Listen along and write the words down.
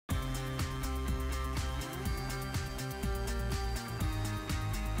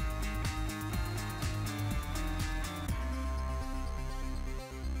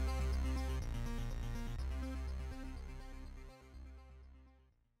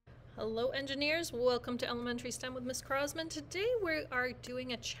Hello engineers, welcome to Elementary STEM with Miss Crosman. Today we are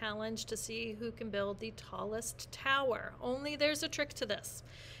doing a challenge to see who can build the tallest tower. Only there's a trick to this.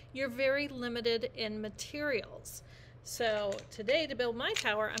 You're very limited in materials. So today to build my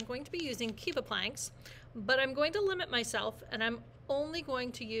tower I'm going to be using Keva Planks, but I'm going to limit myself and I'm only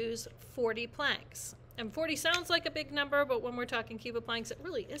going to use 40 planks. And 40 sounds like a big number, but when we're talking Keva Planks it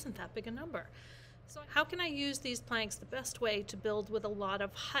really isn't that big a number. So how can I use these planks the best way to build with a lot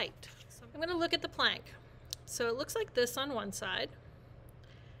of height? So I'm going to look at the plank. So it looks like this on one side,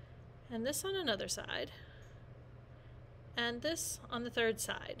 and this on another side, and this on the third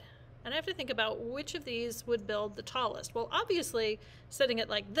side. And I have to think about which of these would build the tallest. Well, obviously, setting it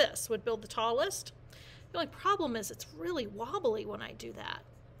like this would build the tallest. The only problem is it's really wobbly when I do that.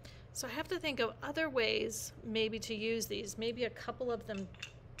 So I have to think of other ways maybe to use these. Maybe a couple of them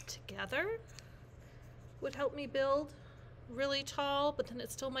together would help me build really tall, but then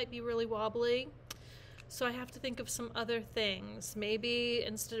it still might be really wobbly. So I have to think of some other things. Maybe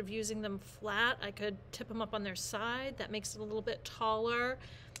instead of using them flat, I could tip them up on their side. That makes it a little bit taller.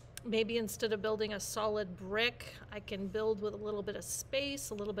 Maybe instead of building a solid brick, I can build with a little bit of space,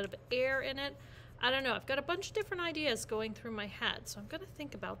 a little bit of air in it. I don't know. I've got a bunch of different ideas going through my head, so I'm going to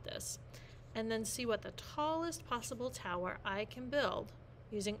think about this and then see what the tallest possible tower I can build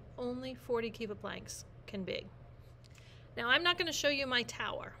using only 40 Keva planks can be. Now I'm not going to show you my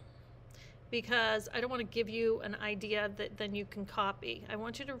tower because I don't want to give you an idea that then you can copy. I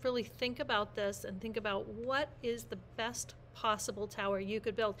want you to really think about this and think about what is the best possible tower you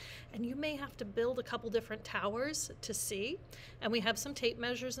could build. And you may have to build a couple different towers to see. And we have some tape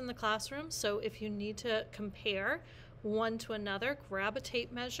measures in the classroom, so if you need to compare one to another, grab a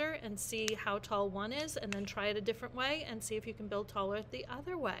tape measure and see how tall one is, and then try it a different way and see if you can build taller the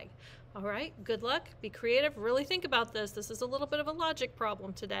other way. All right, good luck, be creative, really think about this. This is a little bit of a logic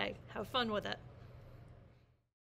problem today. Have fun with it.